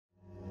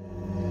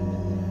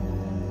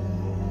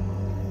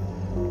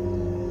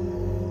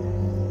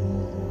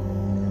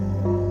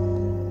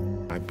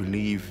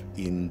believe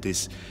in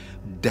this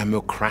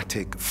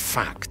democratic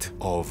fact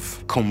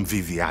of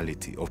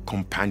conviviality, of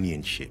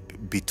companionship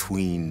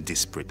between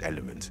disparate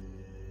elements.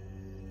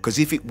 Because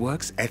if it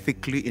works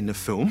ethically in a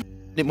film,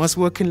 it must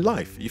work in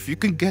life. If you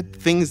can get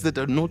things that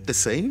are not the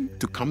same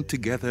to come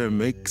together and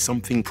make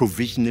something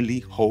provisionally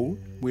whole,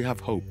 we have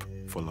hope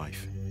for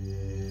life.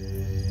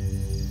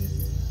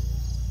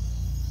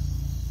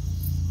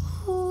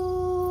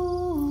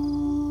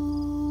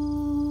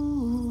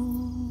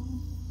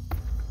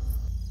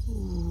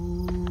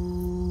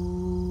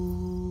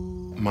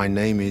 My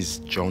name is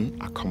John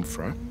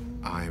Akomfrah.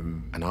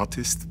 I'm an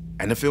artist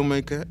and a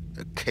filmmaker,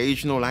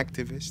 occasional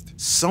activist,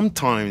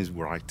 sometimes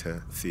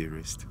writer,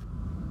 theorist.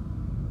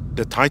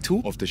 The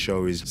title of the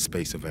show is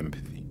Space of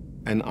Empathy.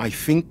 And I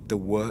think the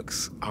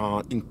works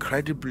are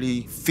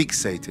incredibly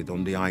fixated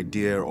on the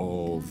idea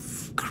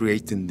of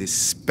creating this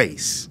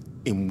space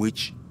in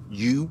which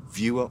you,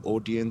 viewer,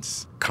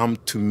 audience, come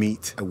to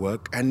meet a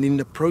work, and in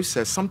the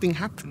process, something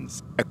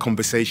happens. A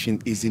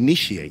conversation is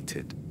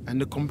initiated,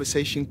 and the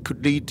conversation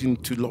could lead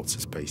into lots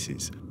of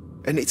spaces.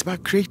 And it's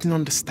about creating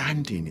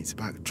understanding. It's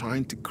about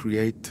trying to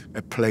create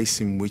a place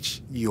in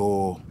which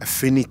your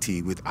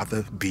affinity with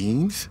other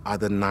beings,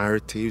 other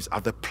narratives,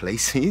 other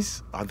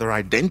places, other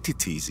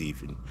identities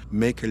even,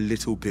 make a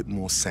little bit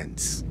more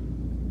sense.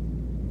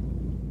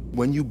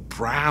 When you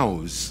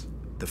browse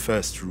the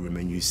first room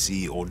and you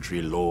see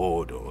Audre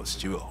Lorde or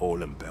Stuart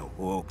Hall and Bell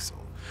Hooks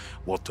or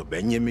Walter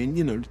Benjamin,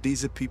 you know,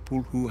 these are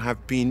people who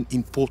have been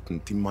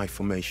important in my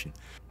formation.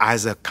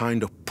 As a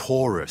kind of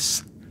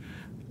porous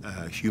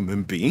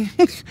human being,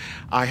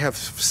 I have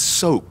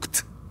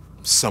soaked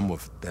some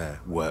of their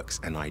works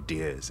and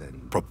ideas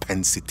and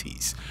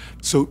propensities.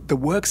 So the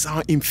works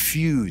are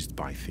infused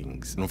by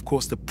things. And of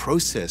course, the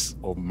process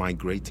of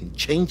migrating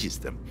changes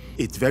them.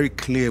 It's very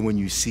clear when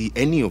you see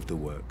any of the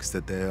works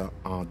that there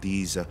are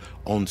these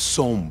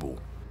ensemble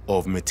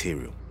of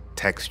material,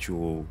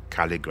 textual,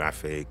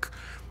 calligraphic,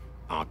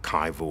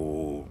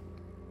 archival,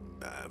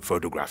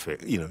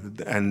 photographic, you know,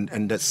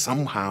 and that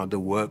somehow the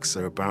works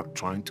are about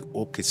trying to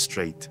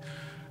orchestrate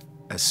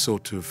a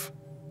sort of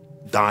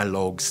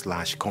dialogue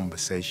 /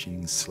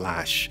 conversation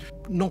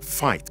 / not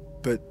fight,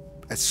 but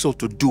a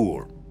sort of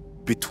duel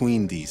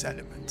between these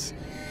elements.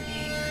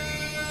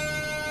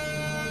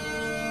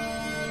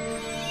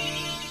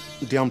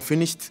 The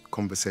unfinished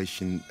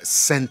conversation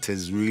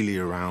centers really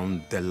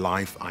around the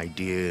life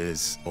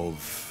ideas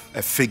of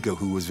a figure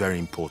who was very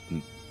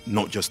important,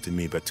 not just to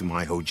me, but to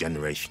my whole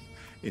generation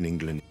in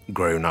England,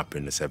 growing up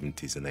in the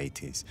 70s and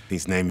 80s.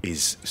 His name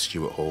is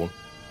Stuart Hall.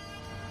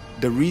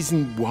 The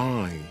reason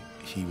why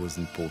he was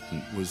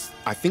important was,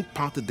 I think,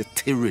 part of the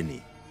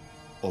tyranny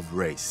of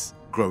race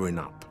growing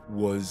up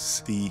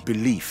was the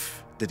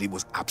belief that it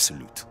was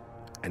absolute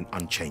and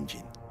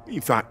unchanging.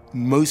 In fact,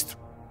 most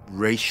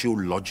racial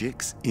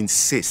logics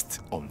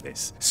insist on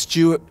this.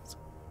 Stuart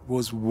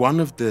was one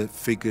of the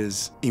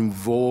figures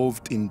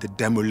involved in the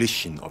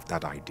demolition of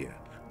that idea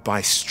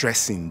by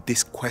stressing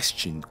this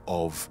question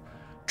of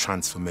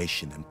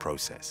transformation and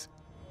process.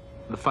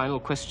 The final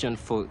question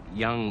for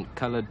young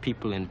colored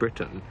people in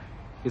Britain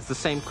is the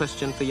same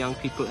question for young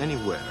people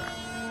anywhere.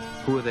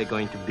 Who are they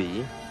going to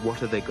be?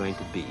 What are they going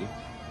to be?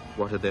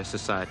 What are their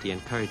society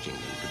encouraging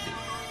them to be?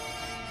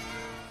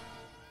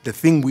 The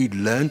thing we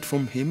learned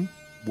from him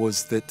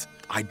was that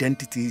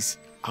identities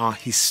are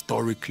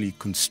historically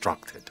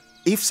constructed.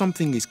 If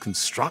something is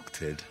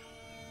constructed,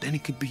 then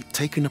it could be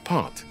taken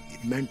apart.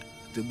 It meant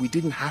that we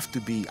didn't have to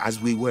be, as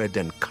we were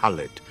then,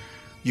 colored.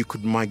 You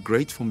could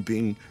migrate from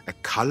being a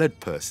colored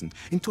person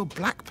into a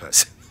black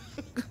person.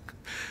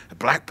 A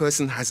black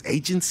person has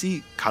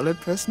agency, colored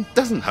person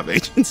doesn't have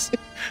agency.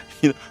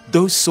 You know,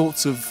 those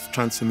sorts of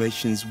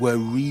transformations were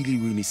really,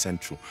 really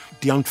central.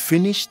 The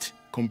unfinished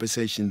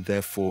conversation,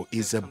 therefore,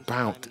 is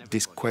about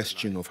this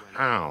question of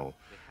how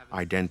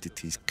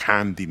identities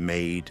can be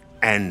made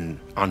and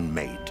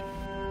unmade.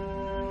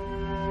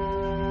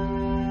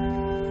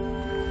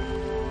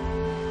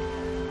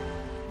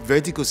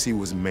 Vertigo Sea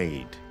was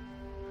made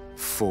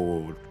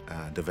for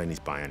the Venice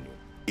Biennial.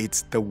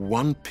 It's the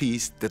one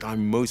piece that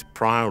I'm most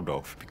proud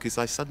of, because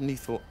I suddenly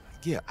thought,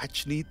 yeah,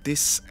 actually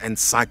this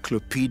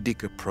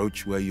encyclopedic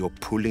approach where you're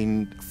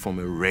pulling from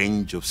a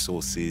range of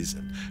sources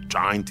and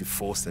trying to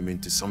force them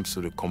into some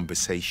sort of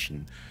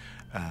conversation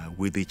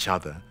with each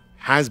other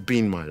has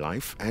been my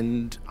life,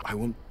 and I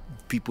want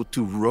people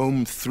to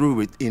roam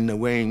through it in a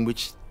way in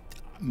which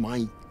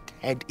my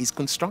head is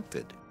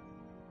constructed.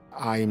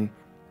 I'm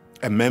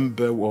a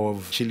member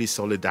of Chile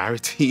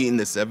Solidarity in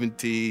the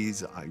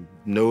 70s. I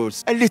know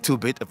a little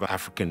bit of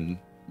African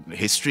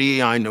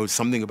history. I know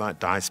something about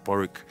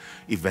diasporic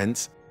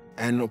events.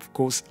 And of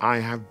course, I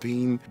have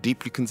been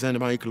deeply concerned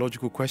about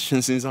ecological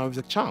questions since I was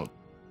a child.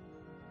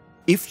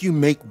 If you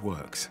make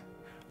works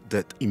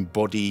that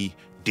embody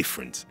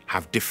difference,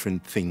 have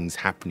different things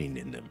happening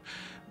in them,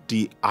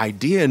 the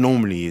idea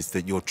normally is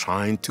that you're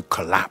trying to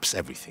collapse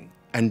everything.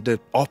 And the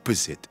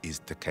opposite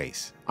is the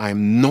case.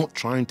 I'm not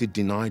trying to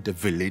deny the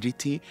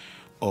validity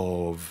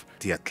of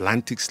the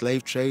Atlantic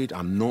slave trade.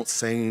 I'm not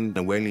saying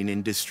the whaling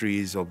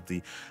industries of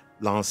the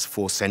last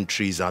 4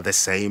 centuries are the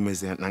same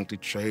as the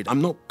Atlantic trade.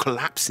 I'm not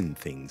collapsing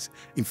things.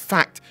 In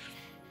fact,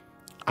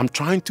 I'm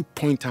trying to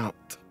point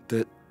out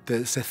that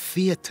there's a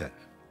theatre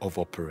of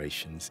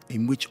operations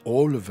in which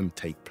all of them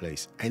take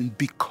place. And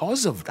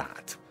because of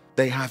that,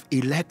 they have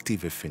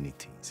elective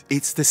affinities.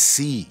 It's the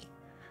sea,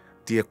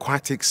 the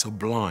aquatic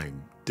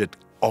sublime, that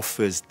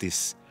offers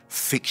this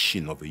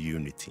fiction of a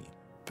unity.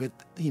 But,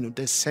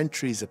 they're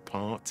centuries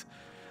apart,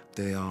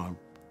 they are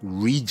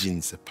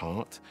regions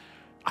apart,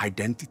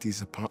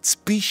 identities apart,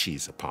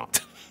 species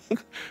apart.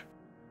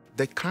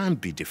 There can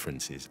be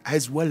differences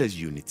as well as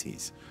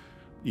unities,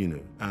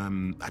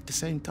 at the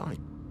same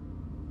time.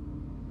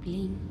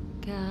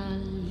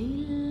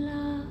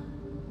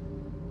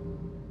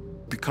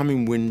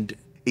 Becoming Wind,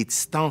 it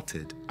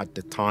started at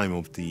the time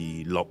of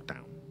the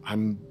lockdown.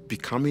 I'm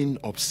becoming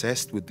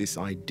obsessed with this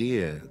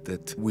idea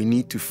that we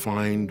need to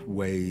find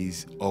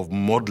ways of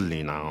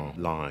modeling our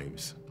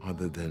lives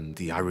other than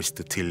the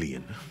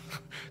Aristotelian,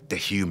 the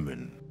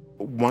human.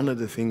 One of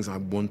the things I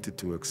wanted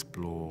to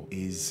explore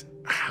is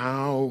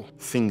how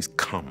things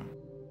come.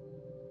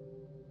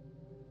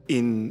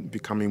 In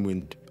Becoming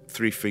Wind,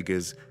 3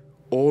 figures,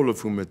 all of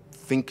whom are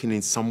thinking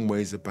in some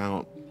ways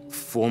about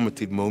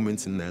formative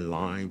moments in their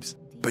lives.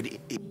 But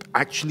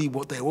actually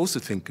what they're also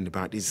thinking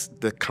about is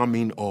the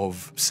coming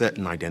of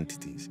certain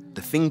identities.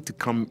 The thing to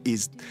come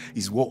is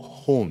what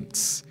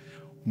haunts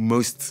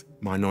most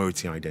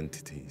minority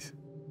identities.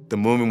 The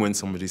moment when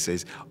somebody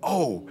says,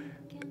 oh,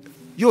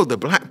 you're the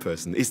black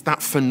person. It's that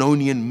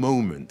Fanonian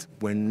moment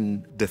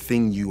when the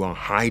thing you are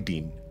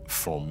hiding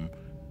from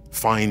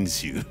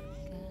finds you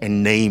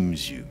and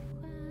names you.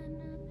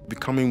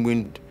 Becoming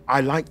Wind,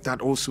 I like that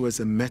also as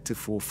a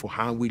metaphor for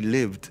how we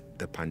lived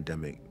the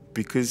pandemic,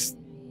 because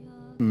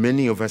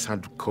many of us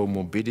had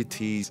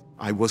comorbidities.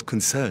 I was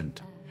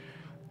concerned.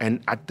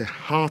 And at the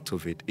heart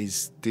of it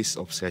is this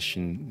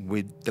obsession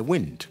with the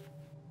wind.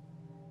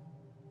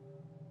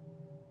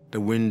 The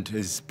wind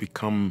has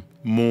become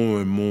more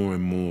and more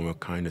and more a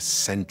kind of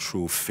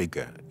central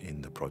figure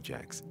in the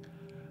projects,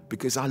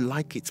 because I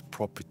like its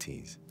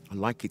properties, I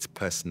like its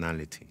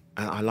personality,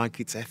 and I like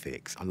its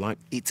ethics, I like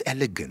its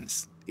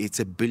elegance,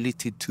 its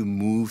ability to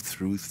move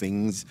through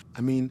things.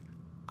 I mean,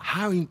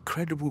 how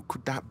incredible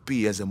could that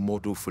be as a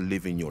model for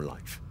living your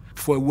life?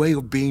 For a way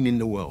of being in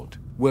the world,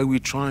 where we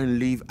try and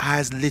leave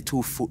as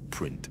little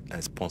footprint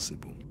as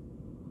possible.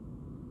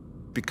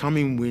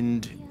 Becoming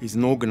Wind is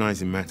an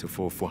organizing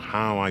metaphor for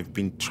how I've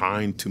been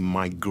trying to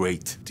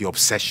migrate the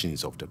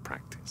obsessions of the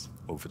practice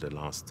over the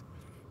last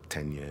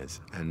 10 years.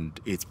 And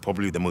it's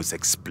probably the most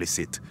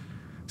explicit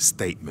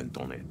statement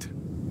on it.